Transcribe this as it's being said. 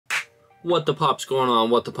What the pop's going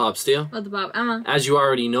on? What the pop, Steele? What the pop, Emma? As you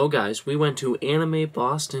already know, guys, we went to Anime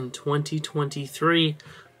Boston 2023.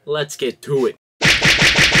 Let's get to it.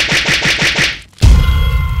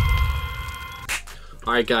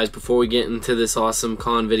 Alright guys, before we get into this awesome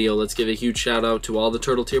con video, let's give a huge shout out to all the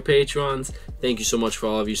Turtle Tier Patrons. Thank you so much for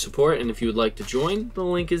all of your support, and if you would like to join, the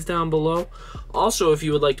link is down below. Also, if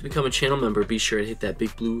you would like to become a channel member, be sure to hit that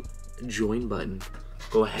big blue join button.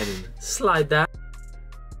 Go ahead and slide that.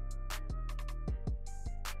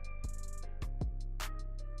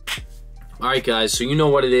 Alright guys, so you know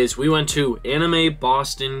what it is. We went to Anime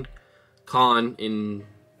Boston Con in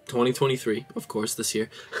 2023, of course, this year.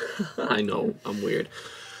 I know, I'm weird.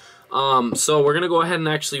 So we're gonna go ahead and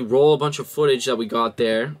actually roll a bunch of footage that we got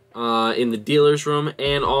there in the dealer's room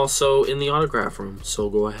and also in the autograph room. So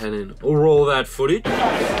go ahead and roll that footage. That's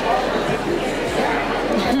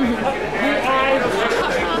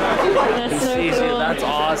so cool. That's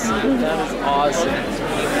awesome. That is awesome.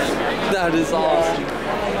 That is awesome.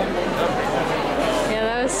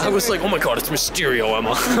 I was like, oh my god, it's Mysterio,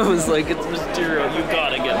 Emma. I was like, it's Mysterio, you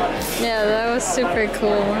gotta get it. Yeah, that was super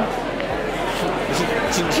cool.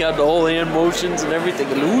 He had the whole hand motions and everything,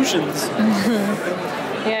 illusions.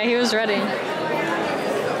 Yeah, he was ready.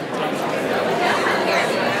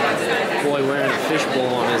 Boy wearing a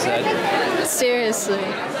fishbowl on his head. Seriously.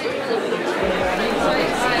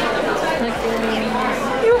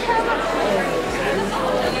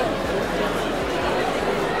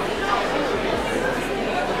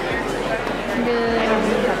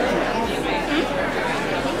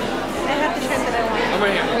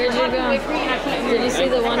 Where'd you go? Did you see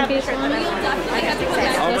the One Piece one?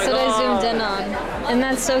 That's what I zoomed in on. And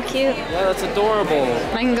that's so cute. Yeah, that's adorable.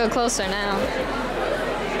 I can go closer now.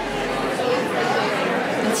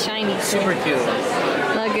 It's shiny. Super cute.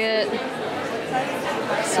 Look at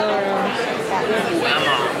Zoro.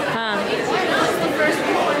 Huh.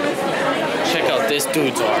 Check out this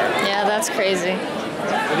dude's art. Yeah, that's crazy.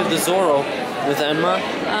 Look at the Zoro with Enma.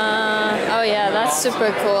 Oh yeah, that's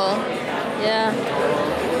super cool. Yeah.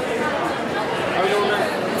 How are we doing, man?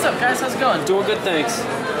 What's up, guys? How's it going? Doing good, thanks.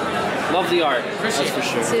 Love the art. That's for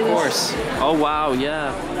sure. See of this? course. Oh, wow,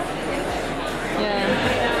 yeah. Yeah.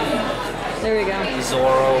 There we go.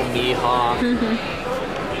 Zoro, Mihawk,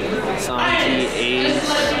 Sanji, Ace,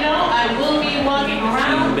 I will be walking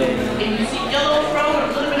around. If you see yellow throw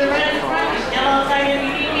with a little bit of red in front, yellow outside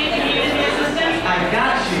your assistance, I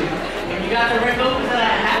got you. If you got the red open that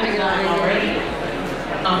I haven't gotten already,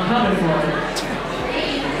 I'm coming for it.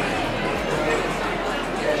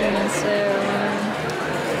 And so,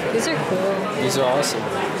 these are cool. These are awesome.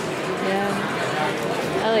 Yeah.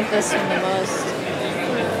 I like this one the most.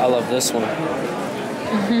 I love this one.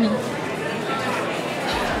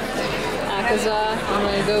 Akaza and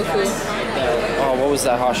then Goku. Oh, what was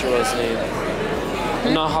that Hashira's name?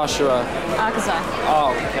 Not Hashira. Akaza.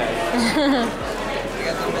 Oh, okay.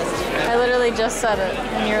 I literally just said it,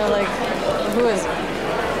 and you're like, who is it?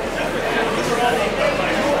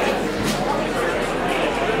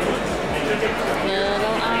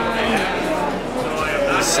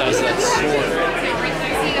 Size of that sword.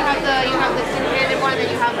 You have the two-handed one, then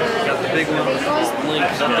you have the Big one. Link.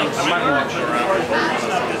 That thing's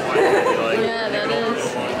Yeah, that is.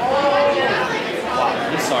 Wow,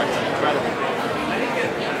 these art's incredible.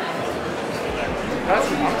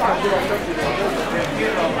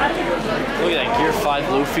 Look at that Gear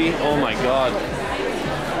 5 Luffy. Oh my god.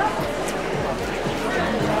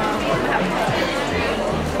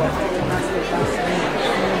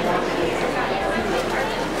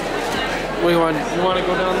 Wait, you want to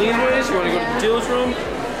go down these ways? You want to go to the dealer's room?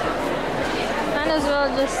 Might as well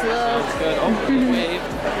just look. That's good. Oh, wave.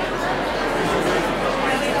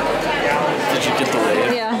 Did you get the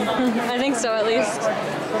wave? Yeah, I think so at least.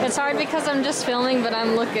 It's hard because I'm just filming, but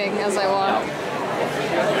I'm looking as I walk.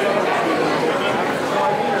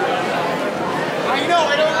 I know,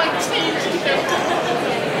 I don't like changing them.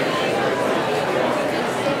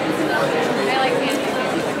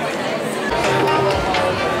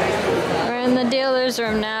 We're in the dealer's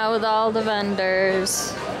room now with all the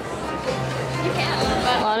vendors.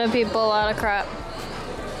 A lot of people, a lot of crap.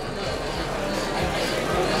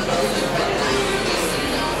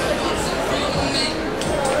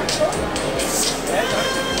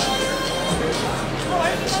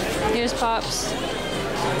 Here's Pops.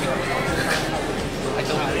 I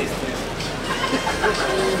don't have these.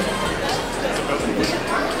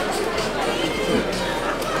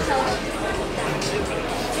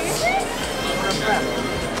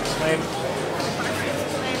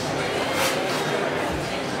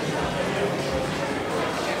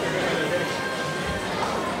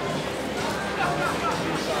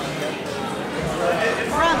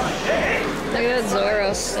 that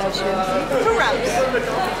Zoro statue.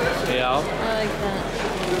 Yeah. I like that.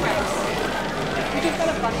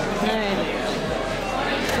 Alright.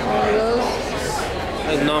 All those.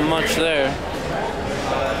 There's not much there.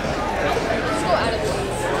 Let's go out of this.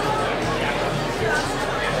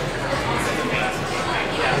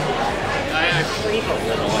 I creep a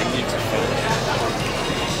little. I need to focus.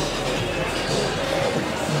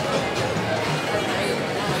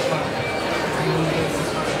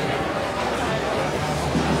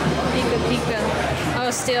 Pika.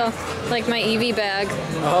 Oh, still, like my Eevee bag.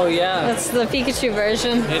 Oh yeah. That's the Pikachu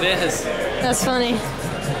version. It is. That's funny.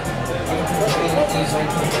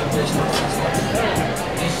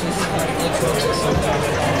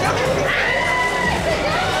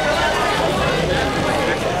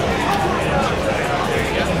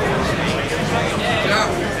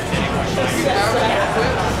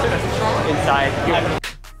 Inside.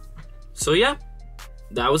 So yeah,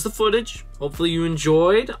 that was the footage. Hopefully you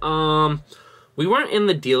enjoyed. We weren't in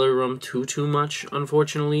the dealer room too much,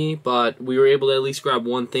 unfortunately, but we were able to at least grab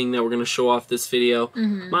one thing that we're gonna show off this video.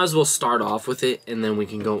 Might as well start off with it, and then we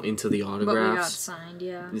can go into the autographs. But we got signed,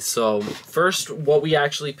 yeah. So first, what we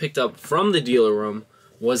actually picked up from the dealer room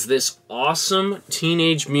was this awesome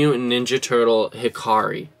Teenage Mutant Ninja Turtle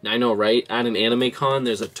Hikari. I know, right? At an anime con,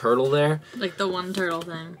 there's a turtle there. Like the one turtle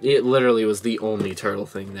thing. It literally was the only turtle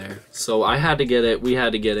thing there. So I had to get it. We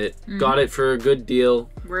had to get it. Got it for a good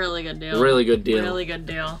deal. Really good deal. Really good deal. Really good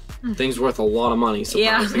deal. Thing's worth a lot of money,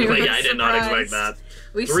 surprisingly. Yeah, I did not expect that.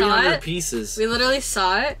 We 300 saw it. pieces. We literally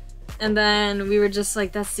saw it, and then we were just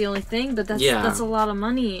like, that's the only thing, but that's a lot of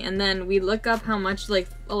money. And then we look up how much, like,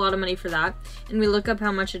 a lot of money for that, and we look up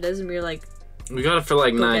how much it is, and we were like, we got it for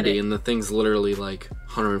like 90, and the thing's literally like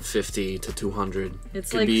 150 to 200.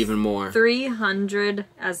 It's Could like be even more. 300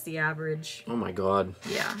 as the average. Oh my god.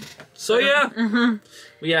 Yeah. So yeah,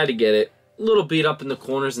 we had to get it. A little beat up in the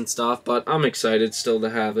corners and stuff, but I'm excited still to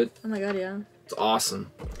have it. Oh my god, yeah. It's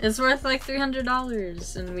awesome. It's worth like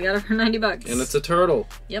 $300, and we got it for 90 bucks. And it's a turtle.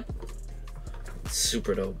 Yep.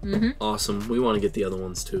 Super dope. Awesome. We want to get the other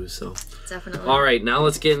ones too, so. Definitely. Alright, now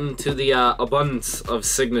let's get into the abundance of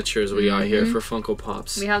signatures we got here for Funko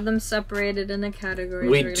Pops. We have them separated into categories.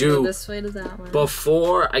 We We're do. gonna go this way to that one.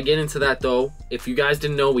 Before I get into that though, if you guys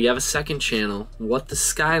didn't know, we have a second channel, What the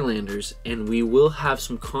Skylanders, and we will have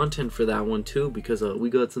some content for that one too, because we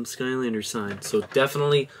got some Skylander signs. So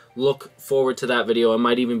definitely look forward to that video. It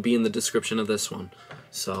might even be in the description of this one.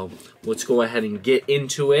 So let's go ahead and get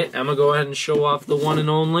into it. I'm gonna go ahead and show off the one and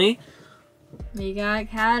only. We got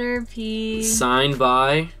Caterpie. Signed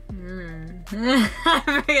by... I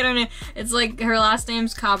forget her name. It's like her last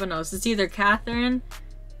name's Cabanos. It's either Catherine,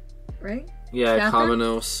 right? Yeah, Catherine?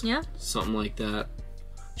 Cabanos. Yeah. Something like that.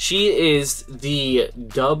 She is the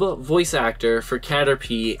dub voice actor for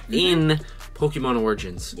Caterpie in Pokemon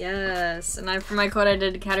Origins. Yes, and for my quote I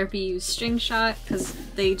did Caterpie use string shot because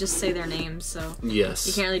they just say their names, so yes,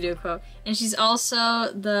 you can't really do a quote. And she's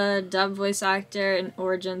also the dub voice actor in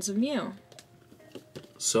Origins of Mew.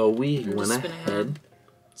 So we I'm went just spinning ahead. around.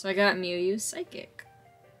 So I got Mew Psychic.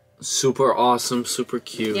 Super awesome, super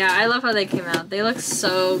cute. Yeah, I love how they came out. They look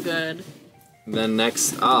so good. Then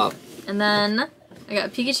next up, And then I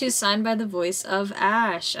got Pikachu signed by the voice of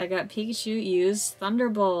Ash. I got Pikachu use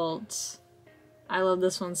Thunderbolt. I love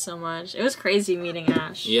this one so much. It was crazy meeting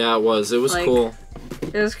Ash. yeah, it was Like, cool.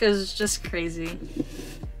 It was just crazy.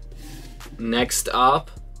 Next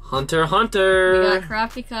up, Hunter x Hunter. We got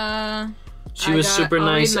Karapika. She was super I'll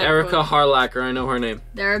read nice. my Erica quote. Harlacker, I know her name.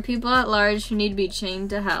 There are people at large who need to be chained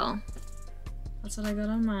to hell. That's what I got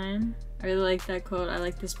on mine. I really like that quote. I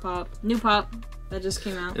like this pop. New pop that just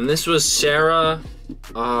came out. And this was Sarah.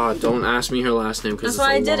 Don't ask me her last name because it's That's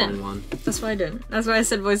why a I long didn't. one. That's why I didn't. That's why I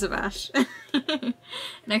said voice of Ash.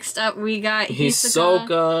 Next up, we got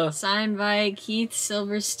Hisoka. signed by Keith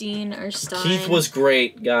Silverstein or Stein. Keith was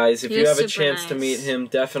great, guys. If He you was have a super chance to nice. meet him,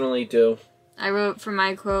 definitely do. I wrote for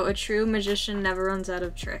my quote, "A true magician never runs out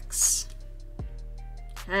of tricks."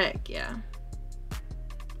 Heck yeah.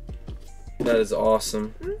 That is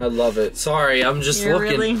awesome. I love it. Sorry, I'm just You're looking.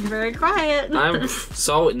 really very quiet.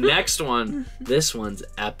 So next one. This one's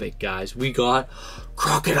epic, guys. We got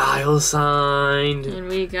Crocodile signed. And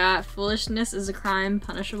we got foolishness is a crime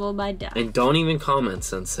punishable by death. And don't even comment,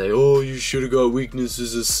 Sensei. Oh, you should have got weakness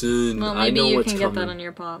as a sin. Well, I maybe know you what's can coming. get that on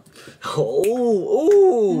your pop.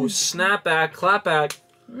 Oh, snap back, clap back.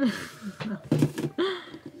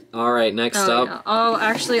 All right, next up. Yeah. Oh,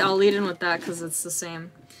 actually, I'll lead in with that because it's the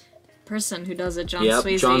same person who does it, John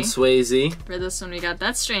Swayze. John Swayze. For this one, we got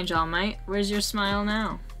That's Strange, All Might. Where's your smile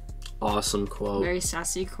now? Awesome quote. Very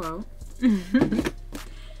sassy quote.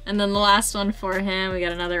 And And then the last one for him, we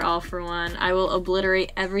got another all for one. I will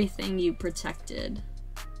obliterate everything you protected.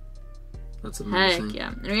 That's amazing. Heck yeah.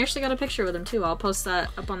 And we actually got a picture with him too. I'll post that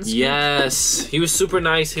up on the screen. Yes. He was super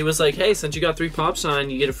nice. He was like, hey, since you got 3 pop sign,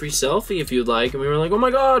 you get a free selfie if you'd like. And we were like, oh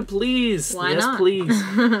my god, please. Why yes, not? please.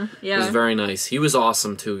 Yeah. It was very nice. He was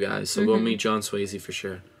awesome too, guys. So go meet John Swayze for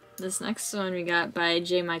sure. This next one we got by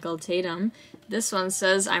J. Michael Tatum. This one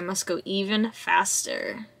says, I must go even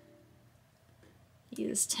faster. He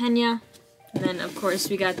is Tenya. And then, of course,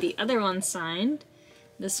 we got the other one signed.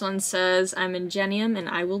 This one says, I'm Ingenium and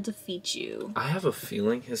I will defeat you. I have a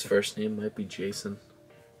feeling his first name might be Jason.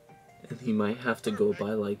 And he might have to go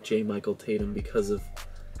by, like, J. Michael Tatum because of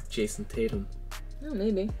Jason Tatum. Oh,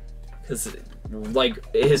 maybe. Because,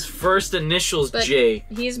 like, his first initials But J.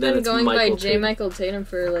 He's then been it's going by Michael J. Tatum. Michael Tatum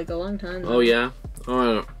for, like, a long time. Oh, yeah?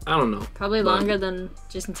 Oh, I don't know. Probably But longer than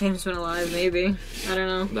Jason Tatum's been alive, maybe. I don't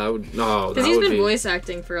know. That would... No, Because he's been voice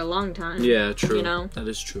acting for a long time. Yeah, true. You know? That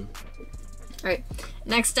is true. Alright,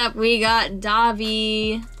 next up we got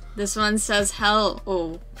Dabi. This one says hell.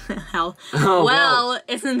 Oh, hell. Oh, well, wow.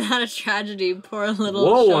 isn't that a tragedy? Poor little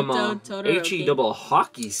Whoa, I'm Shoto Todoroki. H-E double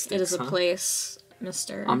hockey sticks, It is a huh? place,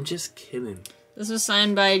 mister. I'm just kidding. This was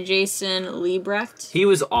signed by Jason Liebrecht. He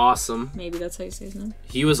was awesome. Maybe that's how you say his name.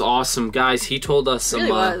 He was awesome. Guys, he told us some...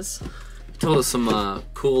 Really was. He told us some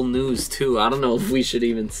cool news, too. I don't know if we should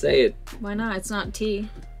even say it. Why not? It's not T.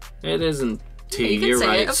 It isn't T. Yeah, you can You're say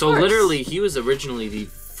right. it, of So course. literally, he was originally the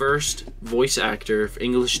first voice actor for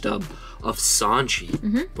English dub of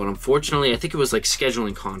Sanji. But unfortunately, I think it was like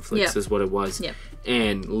scheduling conflicts is what it was. Yeah.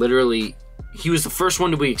 And literally, he was the first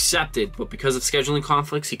one to be accepted, but because of scheduling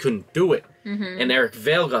conflicts, he couldn't do it. And Eric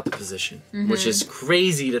Vale got the position, which is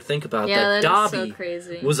crazy to think about. Yeah, that that is Dabi so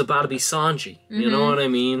crazy. was about to be Sanji. You know what I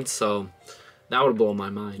mean? So that would blow my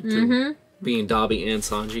mind too. Being Dabi and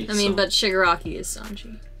Sanji. I mean, so. but Shigaraki is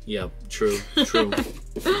Sanji. Yep, true, true.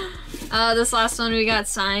 This last one we got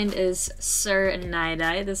signed is Sir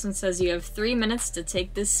Naidai. This one says, you have 3 minutes to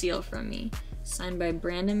take this seal from me. Signed by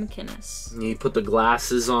Brandon McInnes. And he put the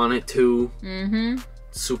glasses on it too.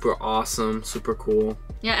 Super awesome, super cool.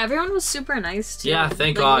 Yeah, everyone was super nice too. Yeah,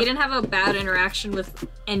 thank like, God. We didn't have a bad interaction with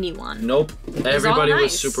anyone. Nope, everybody all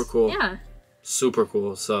was nice. super cool. Yeah. Super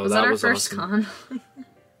cool. So Was that our was first awesome. con?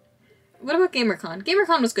 What about GamerCon?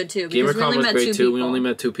 GamerCon was good too. Because we GamerCon only was met great 2 too. people. We only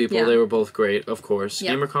met 2 people. Yeah. They were both great, of course.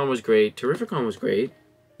 Yeah. GamerCon was great. Terrificon was great.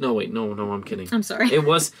 No, wait, no, I'm kidding. I'm sorry. It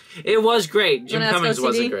was great. Jim You wanna ask Cummings OCD?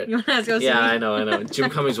 wasn't great. You want to ask OCD? Yeah, I know. Jim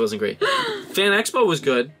Cummings wasn't great. Fan Expo was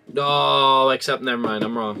good. Oh, except never mind.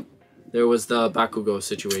 I'm wrong. There was the Bakugo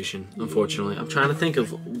situation, unfortunately. I'm trying to think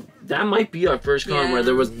of... That might be our first con where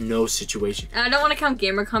there was no situation. I don't want to count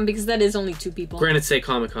GamerCon because that is only 2 people. Granted, say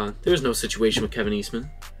Comic-Con. There was no situation with Kevin Eastman.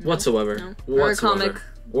 Whatsoever. No. Whatsoever. Or a comic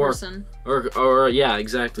person. Or yeah,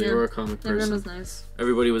 exactly. Yeah. Or a comic person. Everyone was nice.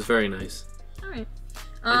 Everybody was very nice. Alright.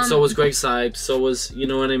 And so was Greg Sipes. So was, you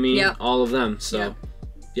know what I mean? Yeah. All of them. So, Yeah.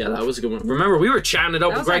 yeah, that was a good one. Remember, we were chatting it up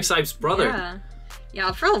with was Greg like- Sipes' brother. Yeah.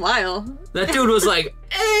 Yeah, for a while. That dude was like,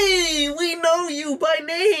 hey, we know you by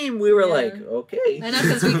name. We were Yeah. like, okay. I know,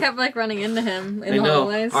 because we kept like running into him in I the know.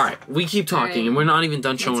 hallways. All right, we keep talking, Alright. and we're not even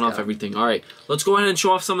done showing Let's off go. everything. All right, let's go ahead and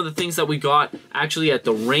show off some of the things that we got actually at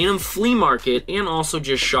the Random Flea Market, and also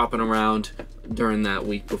just shopping around during that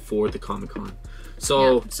week before the Comic-Con.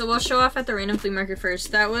 So, Yeah. So we'll show off at the random flea market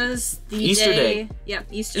first. That was the Easter day. Yeah,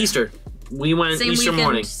 Easter. Easter. We went Same Easter weekend,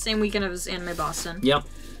 morning. Same weekend as Anime Boston. Yep.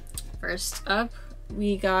 First up,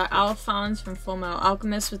 we got Alphonse from Full Metal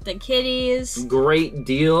Alchemist with the kitties. Great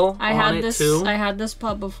deal I on had it, this. too. I had this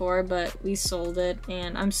pup before, but we sold it,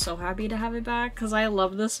 and I'm so happy to have it back because I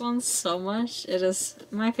love this one so much. It is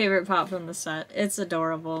my favorite pup from the set. It's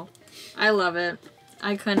adorable. I love it.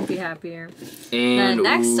 I couldn't be happier. And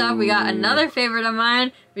next up, we got ooh. another favorite of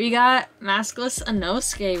mine. We got Maskless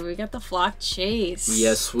Inosuke. We got the Flock Chase.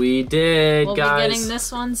 Yes, we did, We'll guys. be getting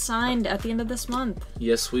this one signed at the end of this month.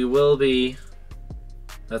 Yes, we will be.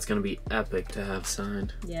 That's gonna be epic to have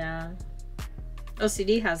signed. Yeah.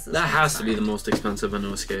 OCD has this. That one has to be the signed. most expensive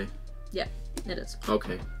Inosuke. Yeah, it is.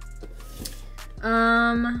 Okay.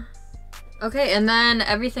 Okay, and then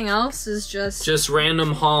everything else is Just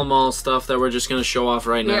random Hall Mall stuff that we're just gonna show off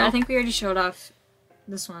right now. I think we already showed off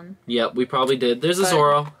this one. Yep, we probably did. There's a But-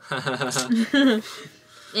 Zoro.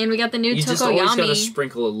 And we got the new You just always gotta Tokoyami.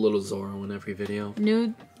 sprinkle a little Zoro in every video.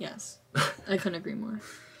 Yes. I couldn't agree more.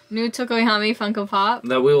 New Tokoyami Funko Pop.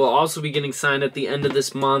 That we will also be getting signed at the end of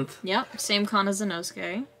this month. Yep, same con as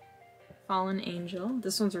Inosuke. Fallen Angel.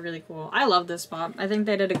 This one's really cool. I love this pop. I think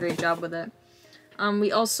they did a great job with it.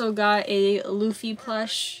 We also got a Luffy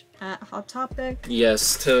plush at Hot Topic.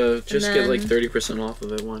 Yes, to just get like then- 30% off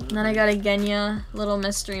of it. Why not? And then I got a Genya little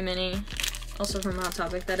mystery mini, also from Hot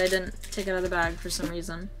Topic, that I didn't take out of the bag for some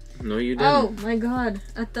reason. No, you didn't. Oh my god!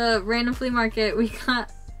 At the random flea market, we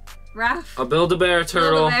got Raph. A Build-A-Bear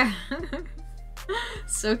turtle. Build-A-Bear.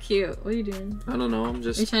 So cute. What are you doing? I don't know. I'm Are you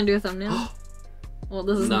just. trying to do a thumbnail? Well,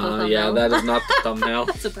 this isn't the Nah, thumbnail. yeah, that is not the thumbnail.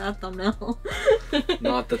 That's a bad thumbnail.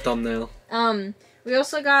 Not the thumbnail. We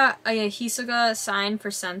also got a Hisoka sign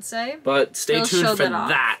for Sensei. But stay He'll tuned show for that off.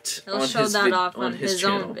 that. He'll on show his that off on his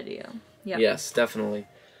channel. own video. Yeah. Yes, definitely.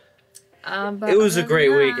 But It was a other great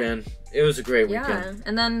than that- weekend. It was a great Yeah, weekend.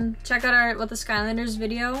 and then check out our the Skylanders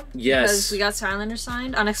video. Yes. Because we got Skylanders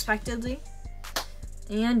signed unexpectedly.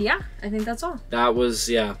 And yeah, I think that's all. That was,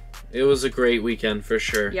 yeah. It was a great weekend for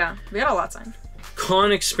sure. Yeah, we got a lot signed.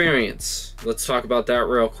 Con experience. Let's talk about that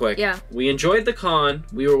real quick. Yeah. We enjoyed the con.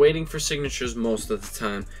 We were waiting for signatures most of the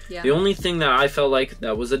time. Yeah. The only thing that I felt like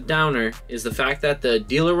that was a downer is the fact that the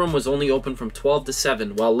dealer room was only open from 12 to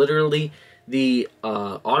 7, while literally the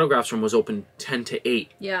autographs room was open 10 to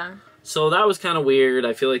 8. Yeah. So that was kind of weird.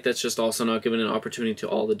 I feel like that's just also not giving an opportunity to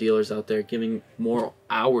all the dealers out there, giving more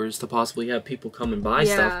hours to possibly have people come and buy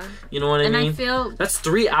stuff. You know what I And mean? I feel That's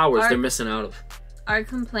 3 hours Our- they're missing out of. our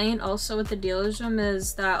complaint also with the dealers room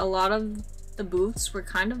is that a lot of the booths were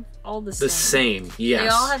kind of all the same. The same, yes. They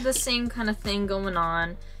all had the same kind of thing going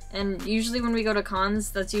on. And usually when we go to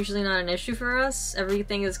cons, that's usually not an issue for us.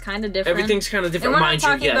 Everything is kind of different. Everything's kind of And different, we're not mind you,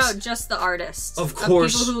 talking yes. about just the artists. Of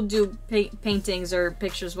course. People who do paintings or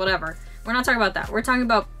pictures, whatever. We're not talking about that. We're talking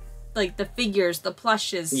about, like, the figures, the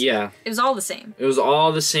plushes. Yeah. It was all the same. It was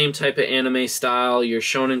all the same type of anime style, your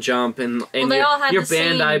Shonen Jump and Well, they all had your the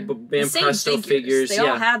same, Bandai same Presto figures. They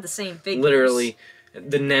yeah. all had the same figures. Literally.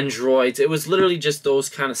 The Nendroids. It was literally just those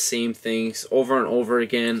kind of same things over and over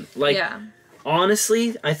again. Like, Yeah.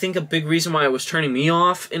 honestly, I think a big reason why it was turning me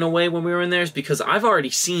off in a way when we were in there is because I've already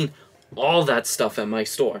seen all that stuff at my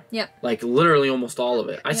store. Yep. Like, literally almost all of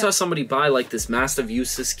it. I Yep. saw somebody buy, like, this Massive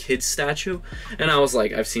Useless Kid statue, and I was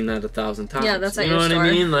like, I've seen that 1,000 times. Yeah, that's at You know your what store.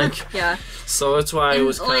 I mean? Like, Yeah. so that's why it And,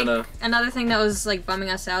 was kind of... like, another thing that was, like, bumming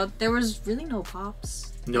us out, there was really no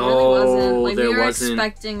pops. No, There really wasn't. Like, there we were wasn't.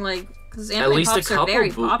 expecting, like, because At anime least a pops are couple very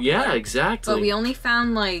booths. popular. Yeah, exactly. But we only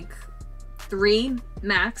found, like, 3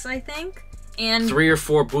 max, I think. And 3 or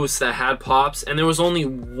 4 booths that had pops, and there was only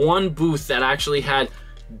one booth that actually had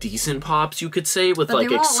decent pops, you could say, with but like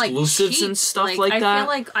they were all, exclusives cheap. and stuff like I that. feel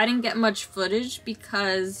like I didn't get much footage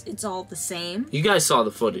because it's all the same. You guys saw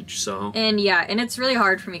the footage, so. And yeah, and it's really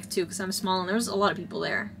hard for me too because I'm small and there was a lot of people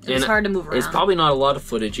there. It was And hard to move around. It's probably not a lot of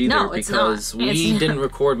footage either No, it's not. because we It's- didn't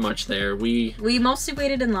record much there. We mostly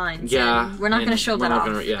waited in lines. yeah, and we're not going to and show we're that not off.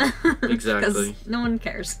 gonna- yeah, exactly. 'Cause no one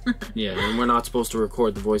cares. Yeah, and we're not supposed to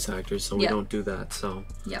record the voice actors, so we Yeah. don't do that. So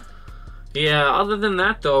Yep. yeah, other than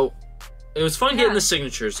that though, it was fun Yeah. getting the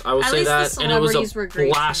signatures. I will At say least the that, and it was celebrities were a great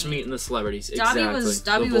to blast meet. meeting the celebrities. Dobby Exactly, was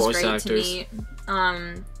the great voice to actors. meet.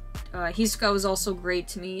 Hisoka was also great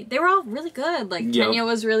to meet. They were all really good. Like Yep. Kenya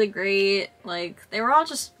was really great. Like they were all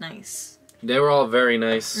just nice. They were all very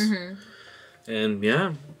nice, Mhm. and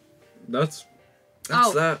yeah, that's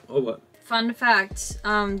Oh. that. Oh, what? Fun fact,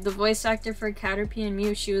 the voice actor for Caterpie and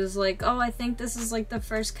Mew, she was like, "Oh, I think this is like the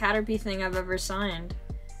first Caterpie thing I've ever signed."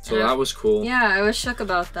 So And that was cool. Yeah, I was shook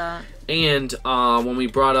about that. And when we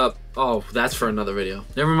brought up, oh, that's for another video.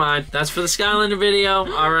 Never mind. That's for the Skylander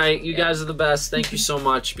video. All right, you guys are the best. Thank you so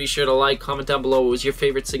much. Be sure to like, comment down below. What was your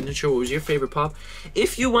favorite signature? What was your favorite pop?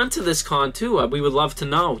 If you went to this con too, we would love to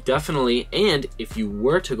know, definitely. And if you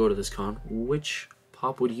were to go to this con, which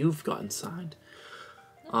pop would you have gotten signed?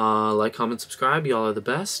 Like, comment, subscribe. Y'all are the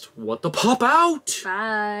best. What the pop out?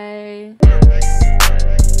 Bye.